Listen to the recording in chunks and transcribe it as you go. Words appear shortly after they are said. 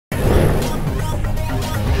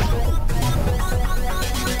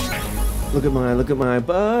Look at my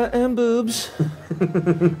butt and boobs.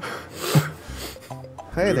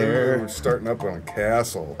 Hey there. We're starting up on a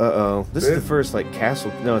castle. Uh-oh. This is the first, like,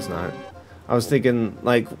 castle. No, it's not. I was thinking,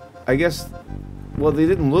 like, I guess... Well, they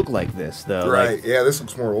didn't look like this, though. Right. Like, yeah, this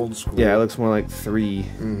looks more old school. yeah, it looks more like 3.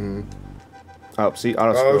 Mm-hmm. Oh, see?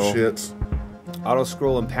 Auto-scroll. Oh, shit.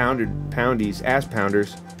 Auto-scroll and poundies. Ass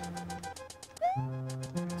pounders.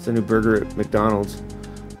 It's the new burger at McDonald's.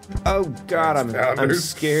 Oh, God, I'm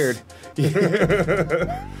scared.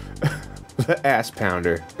 The ass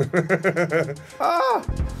pounder. Ah!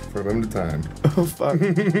 From time to time. Oh, fuck.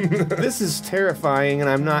 This is terrifying, and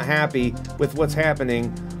I'm not happy with what's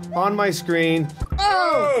happening on my screen.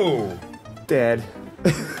 Oh! Dead.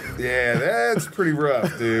 Yeah, that's pretty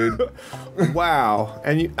rough, dude. Wow.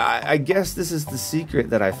 And I guess this is the secret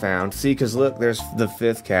that I found. See, because look, there's the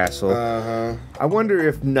 5th castle. Uh-huh. I wonder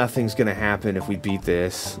if nothing's going to happen if we beat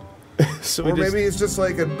this. So or maybe it's just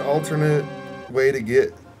like an alternate way to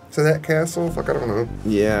get to that castle. Fuck, I don't know.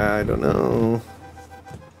 Yeah, I don't know.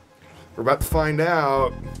 We're about to find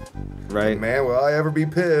out. Right. Man, will I ever be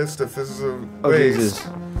pissed if this is a Oh, waste? Jesus.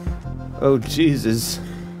 Oh, Jesus.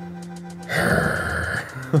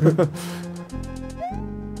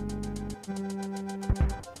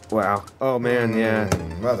 Wow. Oh, man, yeah.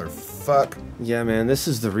 Motherfuck. Yeah, man, this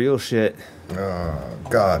is the real shit. Oh,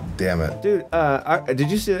 God damn it. Dude,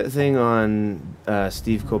 did you see that thing on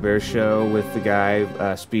Steve Colbert's show with the guy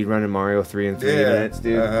speedrunning Mario 3 in 3 minutes,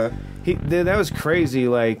 dude? Uh-huh. Dude, that was crazy.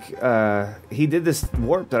 Like, he did this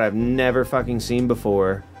warp that I've never fucking seen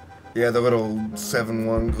before. Yeah, the little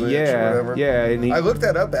 7-1 glitch Yeah, or whatever. yeah. And I looked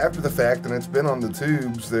that up after the fact, and it's been on the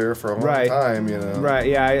tubes there for a long time, you know. Right,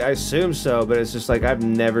 yeah, I assume so, but it's just like I've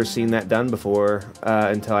never seen that done before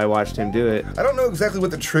until I watched him do it. I don't know exactly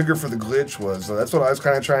what the trigger for the glitch was, so that's what I was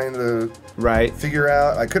kind of trying to figure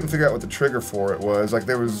out. I couldn't figure out what the trigger for it was. Like,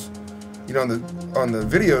 there was, you know, on the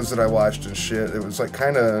videos that I watched and shit, it was like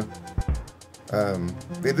kind of,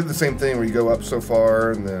 they did the same thing where you go up so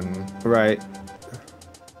far and then... Right.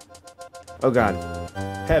 Oh, God.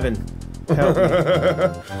 Heaven. Help me.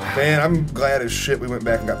 Man, I'm glad as shit we went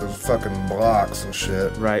back and got those fucking blocks and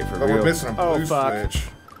shit. Right, for but real. We're missing a blue switch.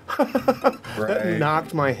 That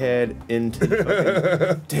knocked my head into the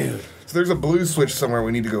fucking... Dude. So there's a blue switch somewhere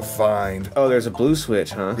we need to go find. Oh, there's a blue switch,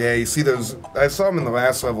 huh? Yeah, you see those... I saw them in the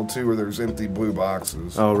last level, too, where there's empty blue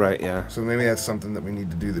boxes. Oh, right, yeah. So maybe that's something that we need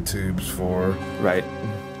to do the tubes for. Right.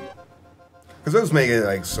 Because those make it,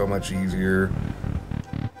 like, so much easier.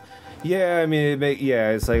 Yeah, I mean,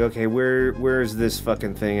 it's like, okay, where's this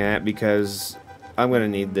fucking thing at? Because I'm gonna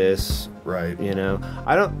need this. Right. You know?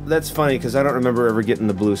 That's funny, because I don't remember ever getting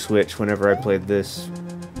the blue switch whenever I played this,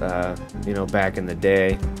 you know, back in the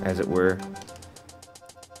day, as it were.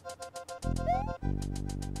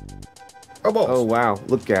 Oh, balls. Oh, wow.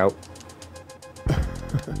 Look out.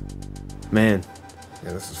 Man.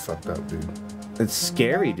 Yeah, this is fucked up, dude. It's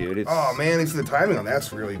scary, dude. Oh, man, the timing on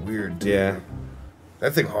that's really weird, too. Yeah.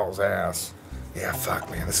 That thing hauls ass. Yeah, fuck,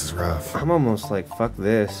 man, this is rough. I'm almost like, fuck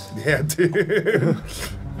this. Yeah, dude. Go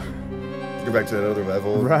back to that other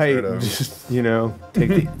level. Right. Just, you know,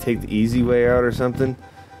 take the easy way out or something.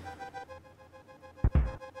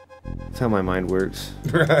 That's how my mind works.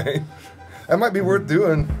 Right. That might be worth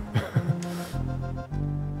doing.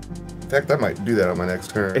 In fact, I might do that on my next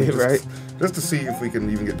turn. Right. Just to see if we can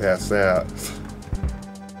even get past that.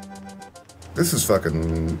 This is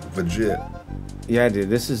fucking legit. Yeah, dude,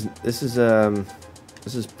 this is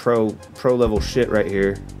pro level shit right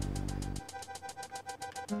here.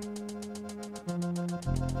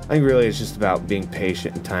 I think really it's just about being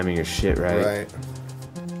patient and timing your shit right. Right.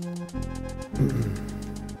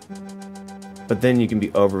 But then you can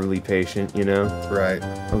be overly patient, you know? Right.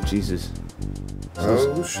 Oh, Jesus.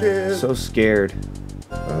 Oh, shit. So scared.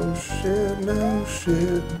 Oh, shit, no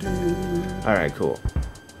shit, dude. Alright, cool.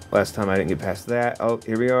 Last time I didn't get past that. Oh,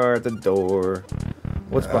 here we are at the door.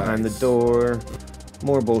 What's behind the door?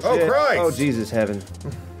 More bullshit. Oh, Christ! Oh, Jesus, heaven.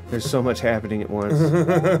 There's so much happening at once.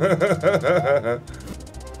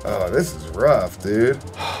 Oh, this is rough, dude.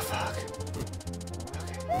 Oh, fuck.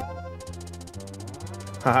 Okay.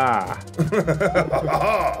 Haha.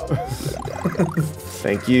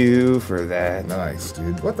 Thank you for that. Nice,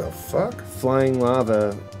 dude. What the fuck? Flying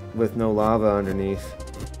lava with no lava underneath.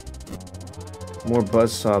 More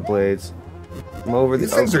buzzsaw blades. I'm over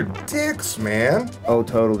These things are dicks, man. Oh,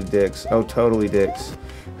 totally dicks. Oh, totally dicks.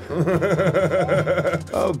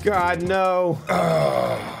 Oh, God, no.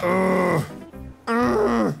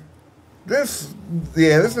 This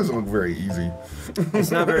doesn't look very easy. It's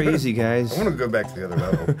not very easy, guys. I want to go back to the other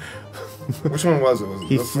level. Which one was it? Was it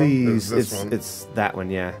He this flees. one? This one? It's that one,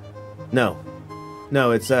 yeah. No,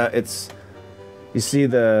 it's You see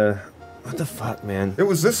the... What the fuck, man? It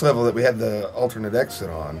was this level that we had the alternate exit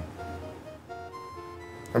on.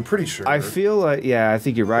 I'm pretty sure. I feel like... Yeah, I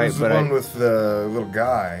think you're right, it was the one with the little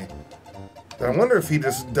guy. And I wonder if he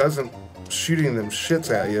just doesn't shooting them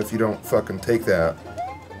shits at you if you don't fucking take that.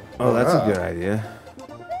 Oh, that's a good idea.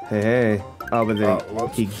 Hey. Oh, but then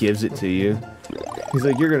he gives it to you. He's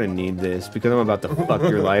like, you're gonna need this because I'm about to fuck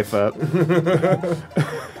your life up.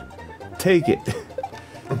 Take it.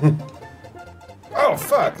 Oh,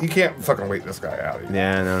 fuck. You can't fucking wait this guy out.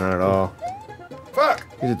 Yeah, no, not at all. Fuck.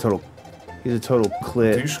 He's a total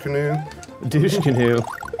clit. Douche canoe. Douche canoe.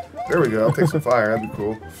 There we go. I'll take some fire. That'd be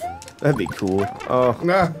cool. That'd be cool. Oh.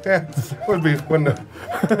 Nah, yeah. Wouldn't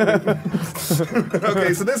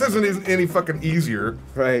Okay, so this isn't any fucking easier.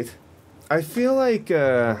 Right. I feel like,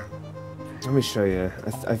 let me show you.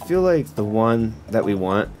 I feel like the one that we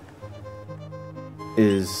want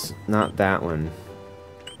is not that one.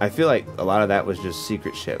 I feel like a lot of that was just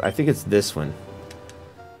secret shit. I think it's this one.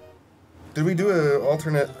 Did we do an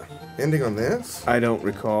alternate ending on this? I don't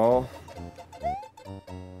recall.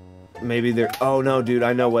 Maybe there... Oh, no, dude.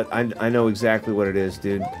 I know what... I know exactly what it is,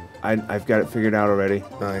 dude. I've got it figured out already.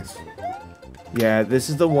 Nice. Yeah, this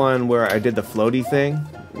is the one where I did the floaty thing.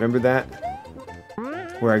 Remember that?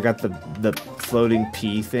 Where I got the floating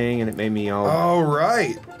pea thing and it made me all... Oh,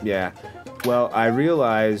 right. Yeah. Well, I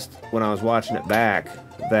realized when I was watching it back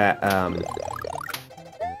that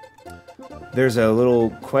there's a little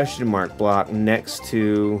question mark block next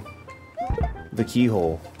to the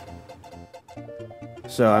keyhole.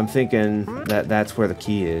 So I'm thinking that that's where the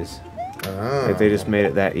key is. Oh. Like they just made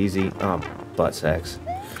it that easy. Oh, butt sex.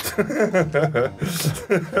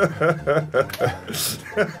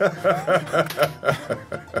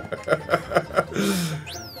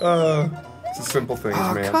 It's the simple things,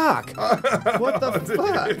 man. Cock! What the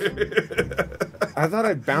fuck? I thought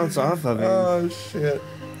I'd bounce off of him. Oh, shit.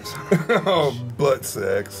 Oh, butt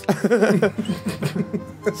sex.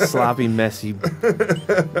 Sloppy, messy,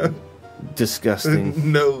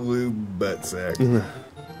 disgusting. No lube butt sex.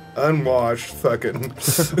 Unwashed fucking...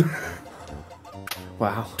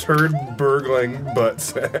 Wow. Turd burgling butt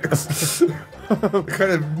sex. The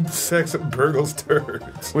kind of sex that burgles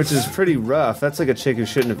turds. Which is pretty rough. That's like a chick who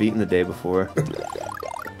shouldn't have eaten the day before.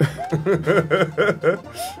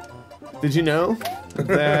 Did you know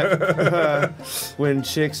that when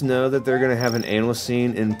chicks know that they're going to have an anal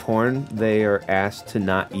scene in porn, they are asked to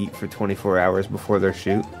not eat for 24 hours before their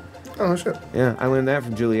shoot? Oh, shit. Yeah, I learned that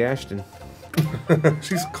from Julie Ashton.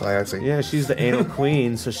 She's classy. Yeah, she's the anal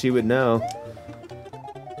queen, so she would know.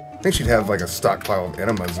 I think she'd have like a stockpile of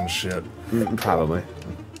enemas and shit. Probably.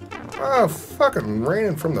 Oh, fucking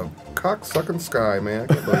raining from the cock-sucking sky, man.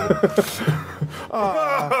 I can't believe it.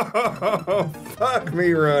 Oh, fuck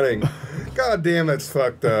me running. God damn, that's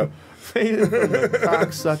fucked up. Raining from the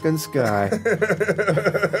cock-sucking sky.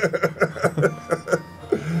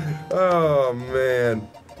 Oh, man.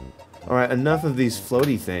 Alright, enough of these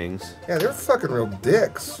floaty things. Yeah, they're fucking real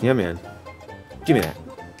dicks. Yeah, man. Give me that.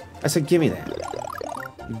 I said give me that.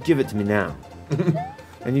 You give it to me now.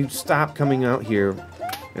 And you stop coming out here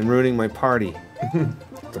and ruining my party.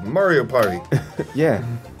 It's a Mario Party. Yeah.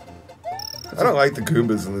 I don't like the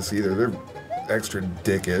Goombas in this either. They're extra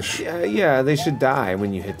dickish. Yeah, they should die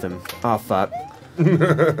when you hit them. Oh, fuck.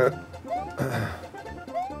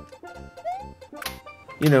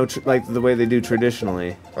 You know, like the way they do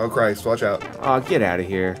traditionally. Oh, Christ, watch out. Oh, get out of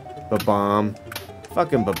here. Ba-bomb.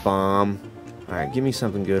 Fucking ba-bomb. Alright, give me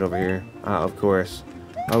something good over here. Of course.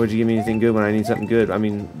 Why would you give me anything good when I need something good? I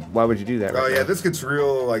mean, why would you do that? Oh, yeah, this gets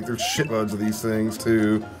real, like, there's shitloads of these things,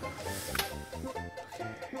 too.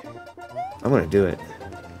 I'm gonna do it.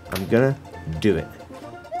 I'm gonna do it.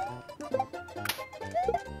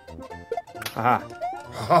 Haha.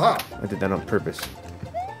 Haha. I did that on purpose.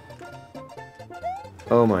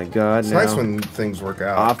 Oh my god, It's now. nice when things work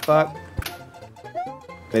out. Ah, fuck.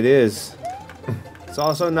 It is. It's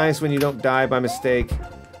also nice when you don't die by mistake.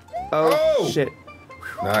 Oh, shit.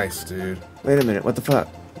 Nice, dude. Wait a minute, what the fuck?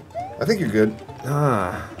 I think you're good.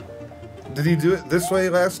 Ah. Did he do it this way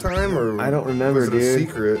last time, or I don't remember, was it dude. a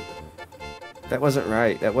secret? That wasn't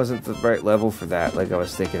right. That wasn't the right level for that, like I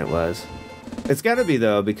was thinking it was. It's gotta be,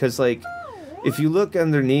 though, because, like, if you look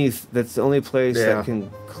underneath, that's the only place that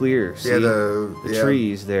can clear. See? Yeah, the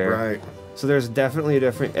trees there. Right. So there's definitely a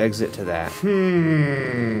different exit to that.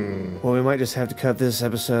 Well, we might just have to cut this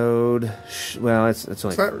episode. Well, it's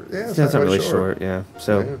only... It's not really short, yeah.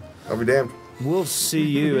 So... Yeah, I'll be damned. We'll see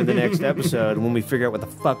you in the next episode when we figure out what the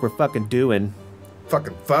fuck we're fucking doing.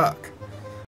 Fucking fuck.